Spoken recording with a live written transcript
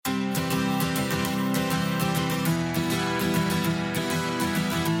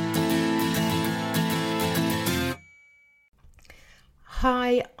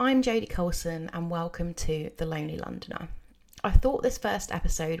Hi, I'm Jodie Colson and welcome to The Lonely Londoner. I thought this first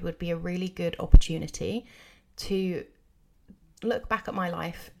episode would be a really good opportunity to look back at my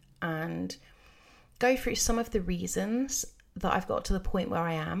life and go through some of the reasons that I've got to the point where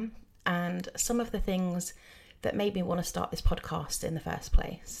I am and some of the things that made me want to start this podcast in the first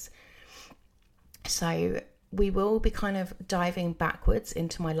place. So we will be kind of diving backwards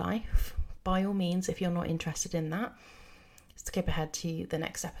into my life. By all means, if you're not interested in that, skip ahead to the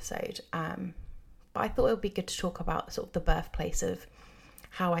next episode. But I thought it would be good to talk about sort of the birthplace of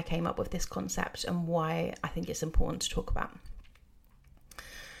how I came up with this concept and why I think it's important to talk about.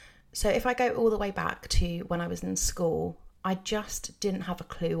 So if I go all the way back to when I was in school, I just didn't have a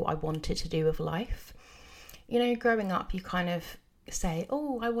clue what I wanted to do with life. You know, growing up, you kind of say,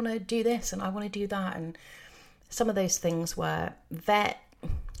 oh, I want to do this and I want to do that. And some of those things were vet,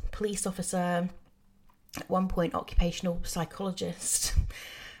 police officer, at one point occupational psychologist.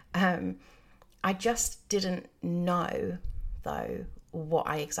 I just didn't know, though, what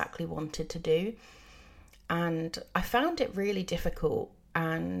I exactly wanted to do. And I found it really difficult.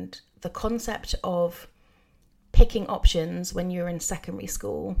 And the concept of picking options when you're in secondary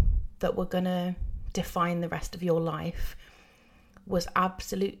school that were going to define the rest of your life was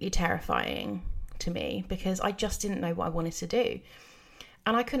absolutely terrifying to me because I just didn't know what I wanted to do.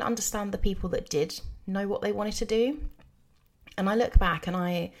 And I couldn't understand the people that did know what they wanted to do. And I look back and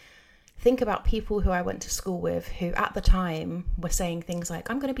I think about people who I went to school with who at the time were saying things like,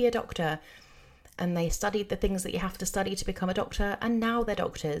 I'm going to be a doctor. And they studied the things that you have to study to become a doctor. And now they're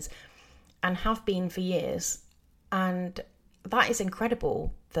doctors and have been for years. And that is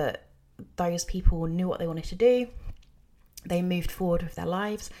incredible that those people knew what they wanted to do. They moved forward with their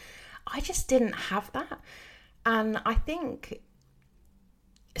lives. I just didn't have that. And I think,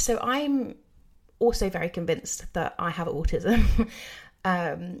 so I'm also very convinced that I have autism.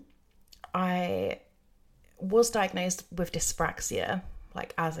 I was diagnosed with dyspraxia,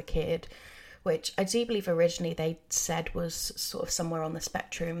 like as a kid, which I do believe originally they said was sort of somewhere on the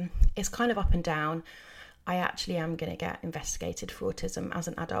spectrum. It's kind of up and down. I actually am going to get investigated for autism as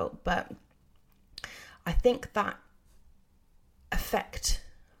an adult, but I think that effect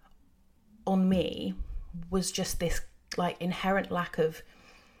on me was just this like inherent lack of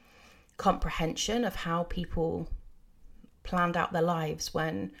comprehension of how people planned out their lives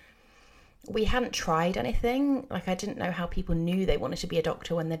when we hadn't tried anything. Like I didn't know how people knew they wanted to be a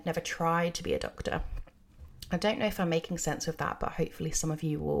doctor when they'd never tried to be a doctor. I don't know if I'm making sense of that, but hopefully some of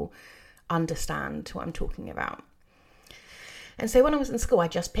you will understand what I'm talking about. And so when I was in school, I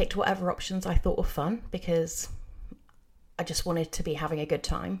just picked whatever options I thought were fun because I just wanted to be having a good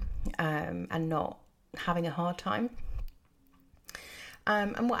time and not having a hard time.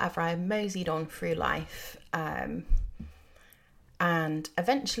 And whatever, I moseyed on through life. And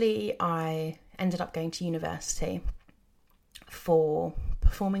eventually I ended up going to university for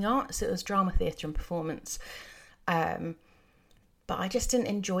performing arts. It was drama, theatre and performance. But I just didn't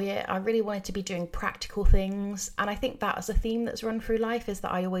enjoy it. I really wanted to be doing practical things. And I think that is a theme that's run through life, is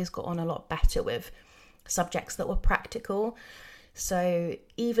that I always got on a lot better with subjects that were practical. So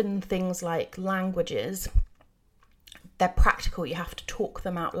even things like languages, they're practical. You have to talk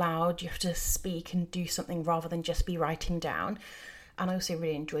them out loud. You have to speak and do something rather than just be writing down. And I also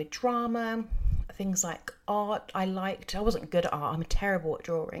really enjoyed drama, things like art. I wasn't good at art. I'm terrible at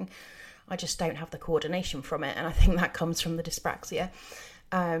drawing. I just don't have the coordination from it. And I think that comes from the dyspraxia.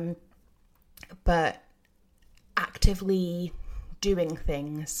 But actively doing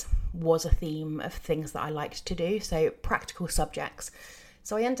things was a theme of things that I liked to do. So practical subjects.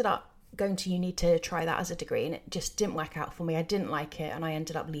 So I ended up going to uni to try that as a degree, and it just didn't work out for me. I didn't like it and I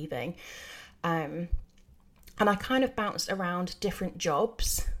ended up leaving. And I kind of bounced around different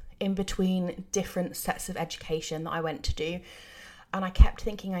jobs in between different sets of education that I went to do. And I kept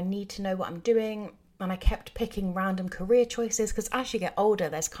thinking I need to know what I'm doing. And I kept picking random career choices because as you get older,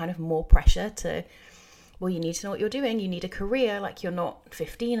 there's kind of more pressure to, well, you need to know what you're doing. You need a career. Like you're not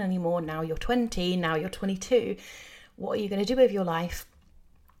 15 anymore. Now you're 20. Now you're 22. What are you going to do with your life?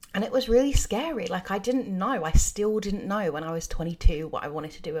 And it was really scary. Like I didn't know. I still didn't know when I was 22 what I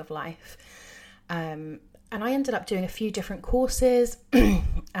wanted to do with life. And I ended up doing a few different courses.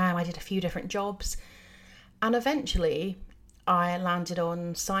 I did a few different jobs. And eventually I landed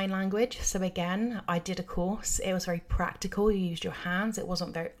on sign language. So again, I did a course. It was very practical. You used your hands. It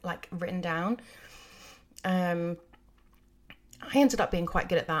wasn't very like written down. I ended up being quite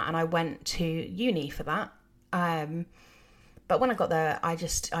good at that. And I went to uni for that. But when I got there, I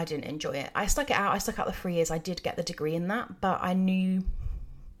didn't enjoy it. I stuck it out. I stuck out the 3 years. I did get the degree in that, but I knew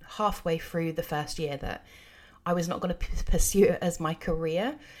halfway through the first year that I was not going to pursue it as my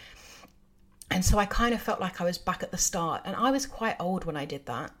career. And so I kind of felt like I was back at the start. And I was quite old when I did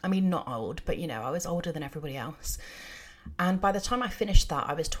that. I mean, not old, but, I was older than everybody else. And by the time I finished that,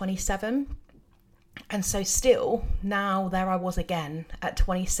 I was 27. And so still, now there I was again at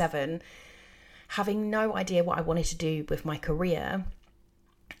 27, having no idea what I wanted to do with my career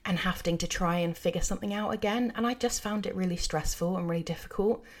and having to try and figure something out again. And I just found it really stressful and really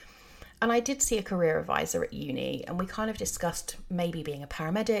difficult. And I did see a career advisor at uni, and we kind of discussed maybe being a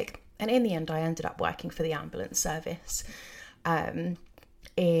paramedic. And in the end, I ended up working for the ambulance service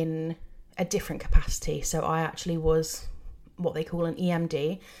in a different capacity. So I actually was what they call an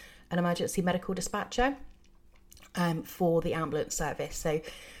EMD, an emergency medical dispatcher, for the ambulance service. So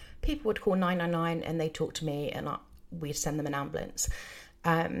people would call 999 and they'd talk to me, and we'd send them an ambulance.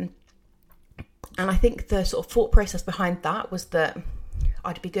 And I think the sort of thought process behind that was that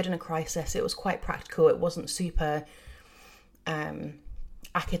I'd be good in a crisis. It was quite practical. It wasn't super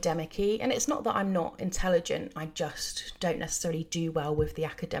academic-y. And it's not that I'm not intelligent. I just don't necessarily do well with the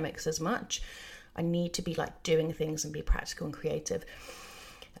academics as much. I need to be like doing things and be practical and creative.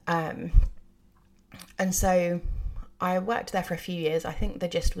 And so I worked there for a few years. I think the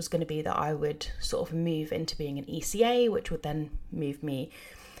gist was going to be that I would sort of move into being an ECA, which would then move me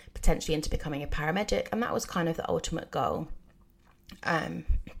potentially into becoming a paramedic. And that was kind of the ultimate goal.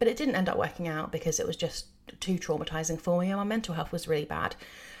 But it didn't end up working out because it was just too traumatizing for me, and my mental health was really bad.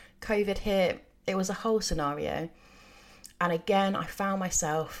 COVID hit, it was a whole scenario. And again, I found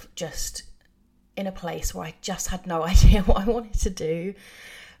myself just in a place where I just had no idea what I wanted to do.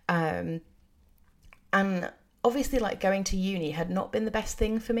 And obviously, like, going to uni had not been the best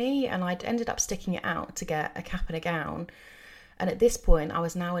thing for me, and I'd ended up sticking it out to get a cap and a gown. And at this point, I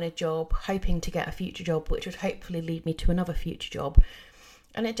was now in a job, hoping to get a future job, which would hopefully lead me to another future job.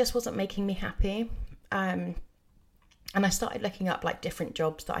 And it just wasn't making me happy. And I started looking up like different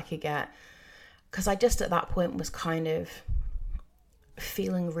jobs that I could get, because I just at that point was kind of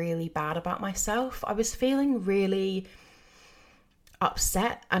feeling really bad about myself. I was feeling really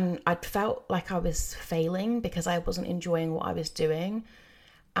upset, and I'd felt like I was failing because I wasn't enjoying what I was doing.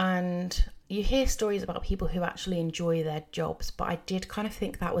 And you hear stories about people who actually enjoy their jobs, but I did kind of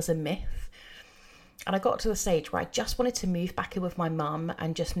think that was a myth. And I got to the stage where I just wanted to move back in with my mum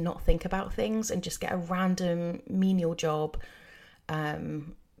and just not think about things and just get a random menial job that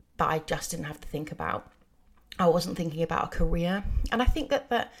I just didn't have to think about. I wasn't thinking about a career. And I think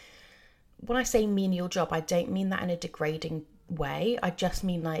that when I say menial job, I don't mean that in a degrading way. I just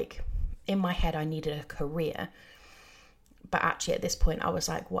mean like in my head I needed a career. But actually at this point I was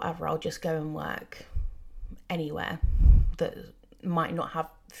like, whatever, I'll just go and work anywhere that might not have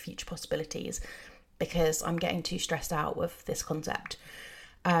future possibilities, because I'm getting too stressed out with this concept.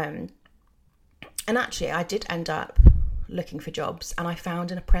 And actually I did end up looking for jobs, and I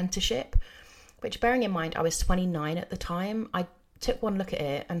found an apprenticeship, which, bearing in mind I was 29 at the time, I took one look at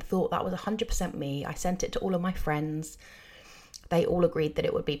it and thought that was 100% me. I sent it to all of my friends. They all agreed that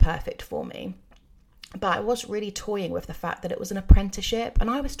it would be perfect for me. But I was really toying with the fact that it was an apprenticeship, and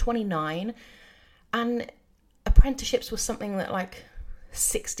I was 29, and apprenticeships was something that like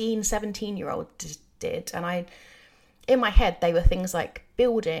 16, 17-year-olds did. And in my head, they were things like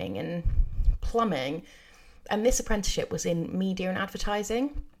building and plumbing. And this apprenticeship was in media and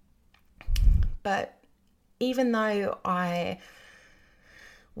advertising. But even though I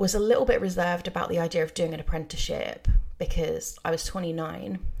was a little bit reserved about the idea of doing an apprenticeship because I was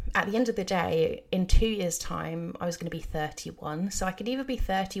 29, at the end of the day, in 2 years' time, I was going to be 31. So I could either be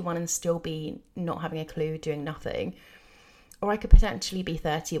 31 and still be not having a clue, doing nothing, or I could potentially be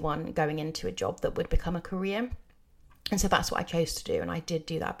 31 going into a job that would become a career. And so that's what I chose to do. And I did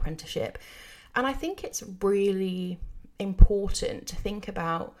do that apprenticeship. And I think it's really important to think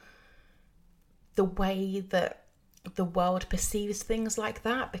about the way that the world perceives things like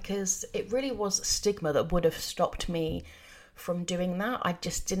that, because it really was stigma that would have stopped me from doing that. I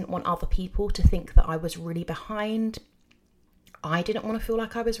just didn't want other people to think that I was really behind. I didn't want to feel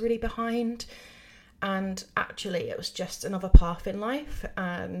like I was really behind. And actually, it was just another path in life.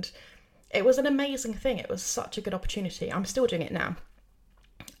 And it was an amazing thing. It was such a good opportunity. I'm still doing it now.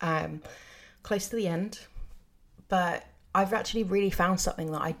 Close to the end. But I've actually really found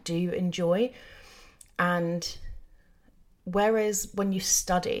something that I do enjoy. And whereas when you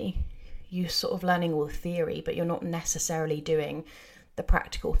study, you're sort of learning all the theory, but you're not necessarily doing the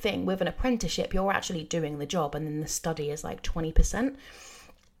practical thing. With an apprenticeship, you're actually doing the job, and then the study is like 20%.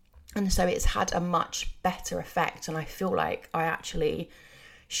 And so it's had a much better effect. And I feel like I actually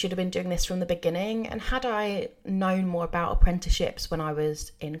should have been doing this from the beginning. And had I known more about apprenticeships when I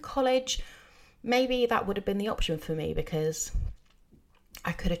was in college, maybe that would have been the option for me, because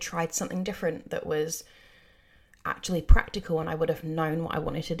I could have tried something different that was actually practical and I would have known what I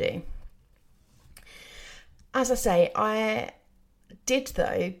wanted to do. As I say, I did,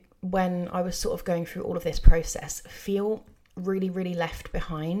 though, when I was sort of going through all of this process, feel really, really left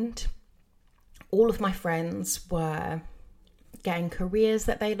behind. All of my friends were getting careers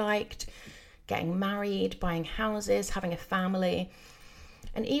that they liked, getting married, buying houses, having a family.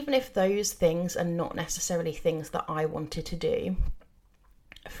 And even if those things are not necessarily things that I wanted to do,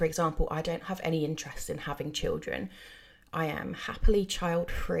 for example, I don't have any interest in having children. I am happily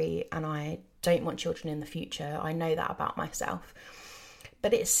child-free and I don't want children in the future. I know that about myself.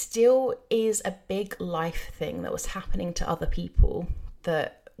 But it still is a big life thing that was happening to other people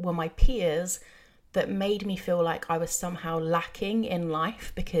that were my peers, that made me feel like I was somehow lacking in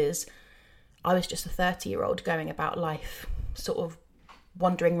life, because I was just a 30-year-old going about life sort of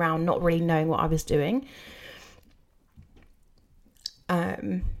wandering around, not really knowing what I was doing.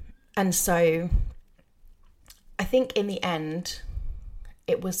 And so I think in the end,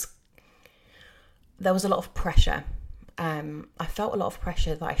 there was a lot of pressure. I felt a lot of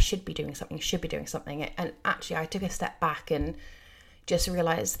pressure that I should be doing something. And actually, I took a step back and just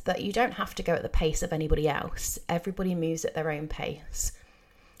realised that you don't have to go at the pace of anybody else. Everybody moves at their own pace.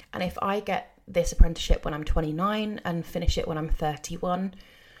 And if I get this apprenticeship when I'm 29 and finish it when I'm 31,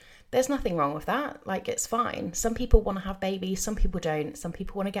 there's nothing wrong with that. Like, it's fine. Some people want to have babies, some people don't. Some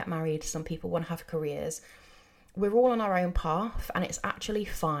people want to get married, some people want to have careers. We're all on our own path, and it's actually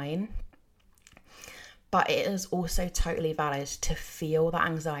fine. But it is also totally valid to feel that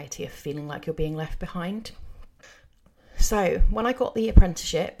anxiety of feeling like you're being left behind. So when I got the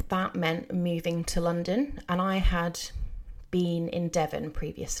apprenticeship, that meant moving to London, and I had been in Devon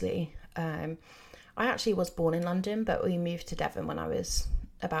previously. I actually was born in London, but we moved to Devon when I was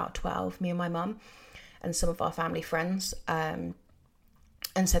about 12, me and my mum and some of our family friends. And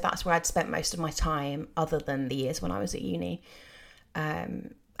so that's where I'd spent most of my time, other than the years when I was at uni,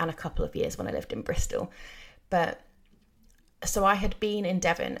 and a couple of years when I lived in Bristol. But so I had been in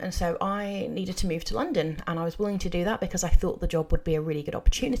Devon, and so I needed to move to London, and I was willing to do that because I thought the job would be a really good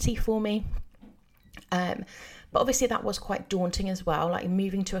opportunity for me. But obviously that was quite daunting as well. Like,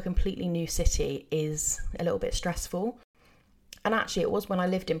 moving to a completely new city is a little bit stressful. And actually it was when I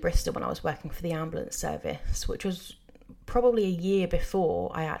lived in Bristol, when I was working for the ambulance service, which was probably a year before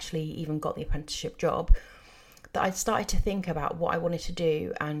I actually even got the apprenticeship job, that I started to think about what I wanted to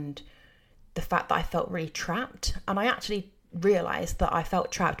do and the fact that I felt really trapped. And I actually realised that I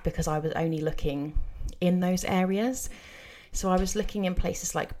felt trapped because I was only looking in those areas. So I was looking in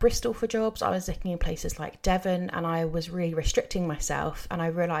places like Bristol for jobs, I was looking in places like Devon, and I was really restricting myself. And I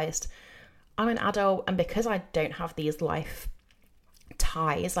realised I'm an adult, and because I don't have these life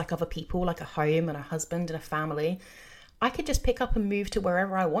ties like other people, like a home and a husband and a family, I could just pick up and move to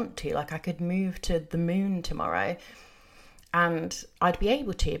wherever I want to. Like, I could move to the moon tomorrow and I'd be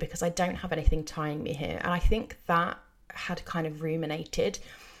able to, because I don't have anything tying me here. And I think that had kind of ruminated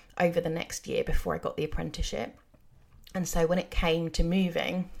over the next year before I got the apprenticeship. And so when it came to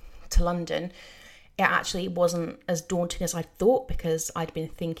moving to London, it actually wasn't as daunting as I thought, because I'd been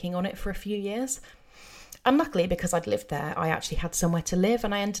thinking on it for a few years. And luckily, because I'd lived there, I actually had somewhere to live,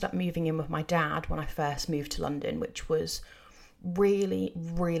 and I ended up moving in with my dad when I first moved to London, which was really,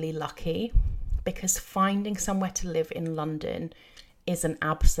 really lucky, because finding somewhere to live in London is an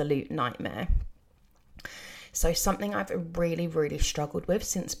absolute nightmare. So something I've really, really struggled with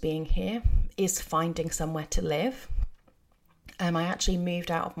since being here is finding somewhere to live. I actually moved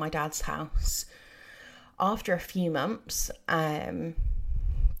out of my dad's house after a few months. There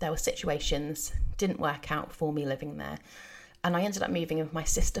were situations didn't work out for me living there, and I ended up moving with my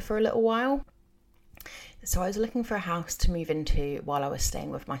sister for a little while. So I was looking for a house to move into while I was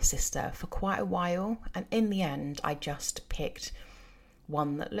staying with my sister for quite a while, and in the end I just picked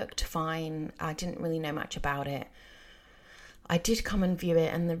one that looked fine. I didn't really know much about it. I did come and view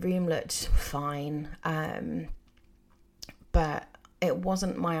it and the room looked fine, but it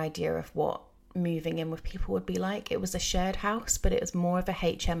wasn't my idea of what moving in with people would be like. It was a shared house, but it was more of a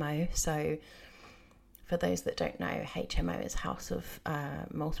HMO. So for those that don't know, HMO is House of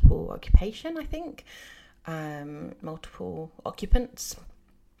Multiple Occupation, I think. Multiple occupants.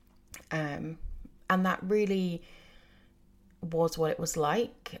 And that really was what it was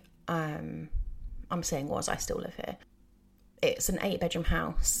like. I'm saying was, I still live here. It's an 8-bedroom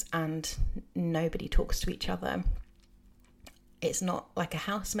house and nobody talks to each other. It's not like a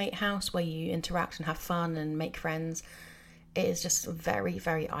housemate house where you interact and have fun and make friends. It is just very,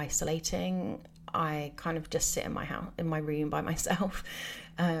 very isolating. I kind of just sit in my house, in my room by myself.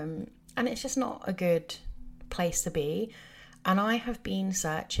 And And it's just not a good place to be. And I have been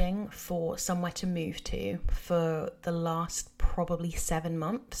searching for somewhere to move to for the last probably 7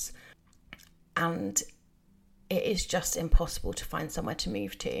 months. And it is just impossible to find somewhere to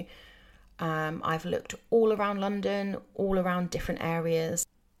move to. I've looked all around London, all around different areas,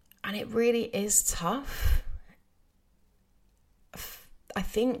 and it really is tough. I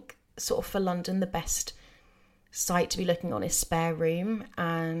think sort of for London, the best site to be looking on is Spare Room,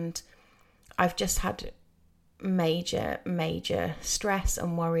 and I've just had major stress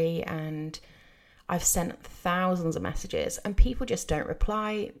and worry, and I've sent thousands of messages and people just don't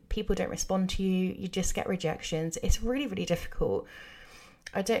reply. People don't respond to you. You just get rejections. It's really, really difficult.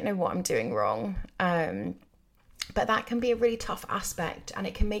 I don't know what I'm doing wrong. But that can be a really tough aspect, and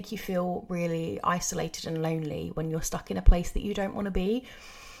it can make you feel really isolated and lonely when you're stuck in a place that you don't want to be.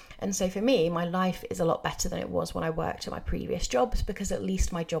 And so for me, my life is a lot better than it was when I worked at my previous jobs, because at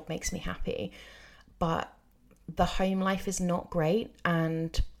least my job makes me happy. But the home life is not great,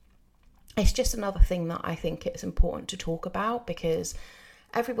 and it's just another thing that I think it's important to talk about, because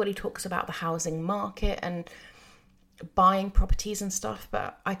everybody talks about the housing market and buying properties and stuff,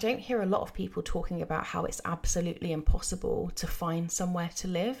 but I don't hear a lot of people talking about how it's absolutely impossible to find somewhere to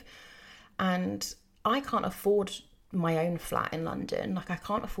live. And I can't afford my own flat in London. Like, I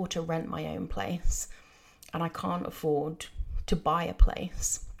can't afford to rent my own place, and I can't afford to buy a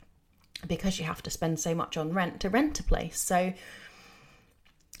place because you have to spend so much on rent to rent a place. So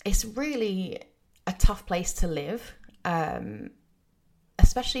it's really a tough place to live,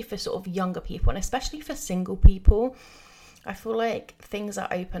 especially for sort of younger people, and especially for single people. I feel like things are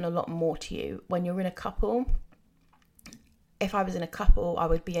open a lot more to you when you're in a couple. If I was in a couple, I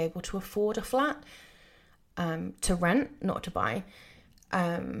would be able to afford a flat to rent, not to buy.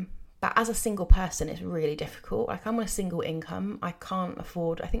 But as a single person, it's really difficult. Like, I'm on a single income. I can't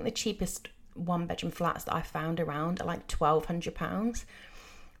afford, I think the cheapest 1-bedroom flats that I found around are like £1,200,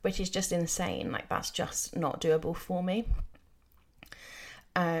 which is just insane. Like, that's just not doable for me.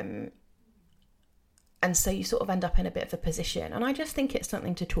 And so you sort of end up in a bit of a position. And I just think it's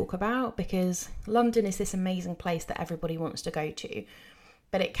something to talk about, because London is this amazing place that everybody wants to go to,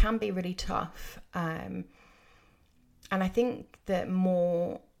 but it can be really tough. And I think that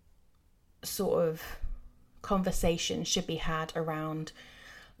more sort of conversation should be had around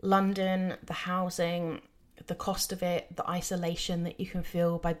London, the housing, the cost of it, the isolation that you can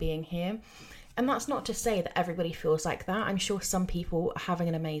feel by being here. And that's not to say that everybody feels like that. I'm sure some people are having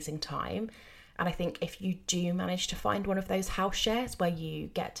an amazing time. And I think if you do manage to find one of those house shares where you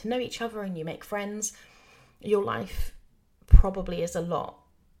get to know each other and you make friends, your life probably is a lot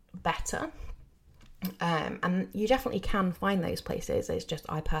better. And you definitely can find those places. It's just,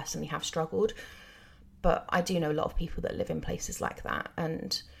 I personally have struggled, but I do know a lot of people that live in places like that,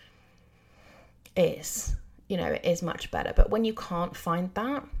 and it is much better. But when you can't find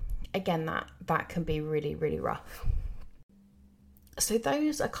that, again, that can be really, really rough. So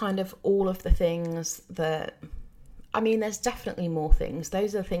those are kind of all of the things that, I mean, there's definitely more things.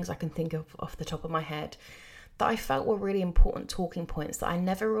 Those are the things I can think of off the top of my head that I felt were really important talking points that I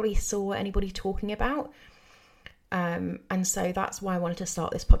never really saw anybody talking about. And so that's why I wanted to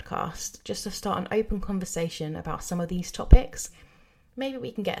start this podcast, just to start an open conversation about some of these topics. Maybe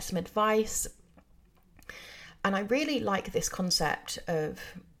we can get some advice. And I really like this concept of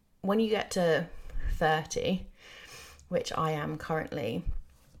when you get to 30, which I am currently,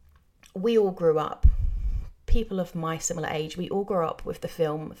 we all grew up, people of my similar age, we all grew up with the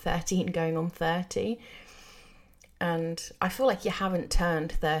film 13 going on 30. And I feel like you haven't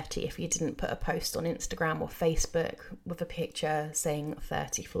turned 30 if you didn't put a post on Instagram or Facebook with a picture saying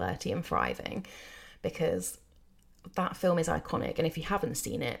 30, flirty and thriving, because that film is iconic. And if you haven't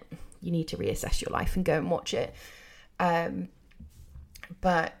seen it, you need to reassess your life and go and watch it.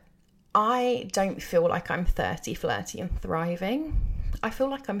 But I don't feel like I'm 30, flirty and thriving. I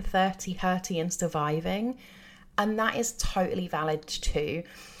feel like I'm 30, hurty and surviving. And that is totally valid too.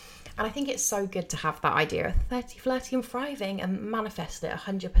 And I think it's so good to have that idea of 30, flirty and thriving and manifest it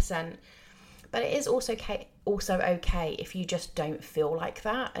 100%. But it is also okay if you just don't feel like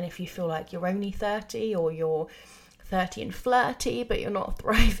that. And if you feel like you're only 30, or you're 30 and flirty, but you're not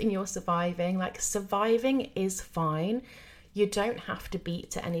thriving, you're surviving. Like, surviving is fine. You don't have to beat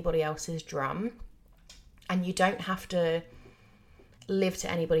to anybody else's drum, and you don't have to live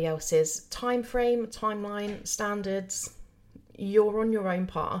to anybody else's time frame, timeline, standards. You're on your own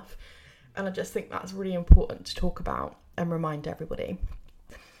path. And I just think that's really important to talk about and remind everybody.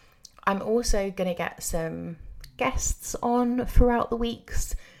 I'm also going to get some guests on throughout the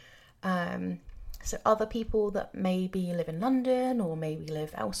weeks. So other people that maybe live in London or maybe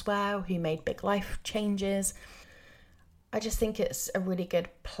live elsewhere who made big life changes, I just think it's a really good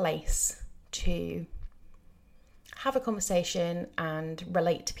place to have a conversation and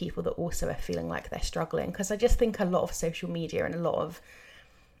relate to people that also are feeling like they're struggling. Because I just think a lot of social media and a lot of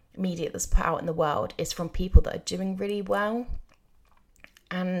media that's put out in the world is from people that are doing really well.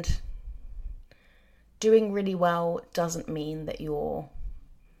 And doing really well doesn't mean that you're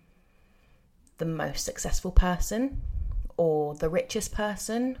the most successful person or the richest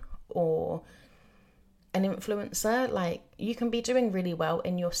person or an influencer. Like, you can be doing really well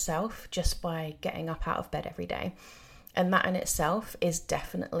in yourself just by getting up out of bed every day, and that in itself is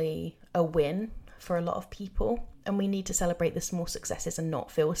definitely a win for a lot of people. And we need to celebrate the small successes and not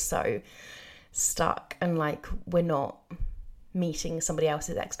feel so stuck and like we're not meeting somebody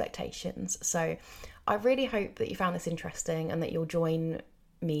else's expectations. So I really hope that you found this interesting and that you'll join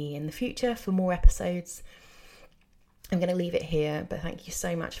me in the future for more episodes. I'm going to leave it here, but thank you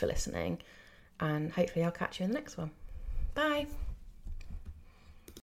so much for listening, and hopefully I'll catch you in the next one. Bye.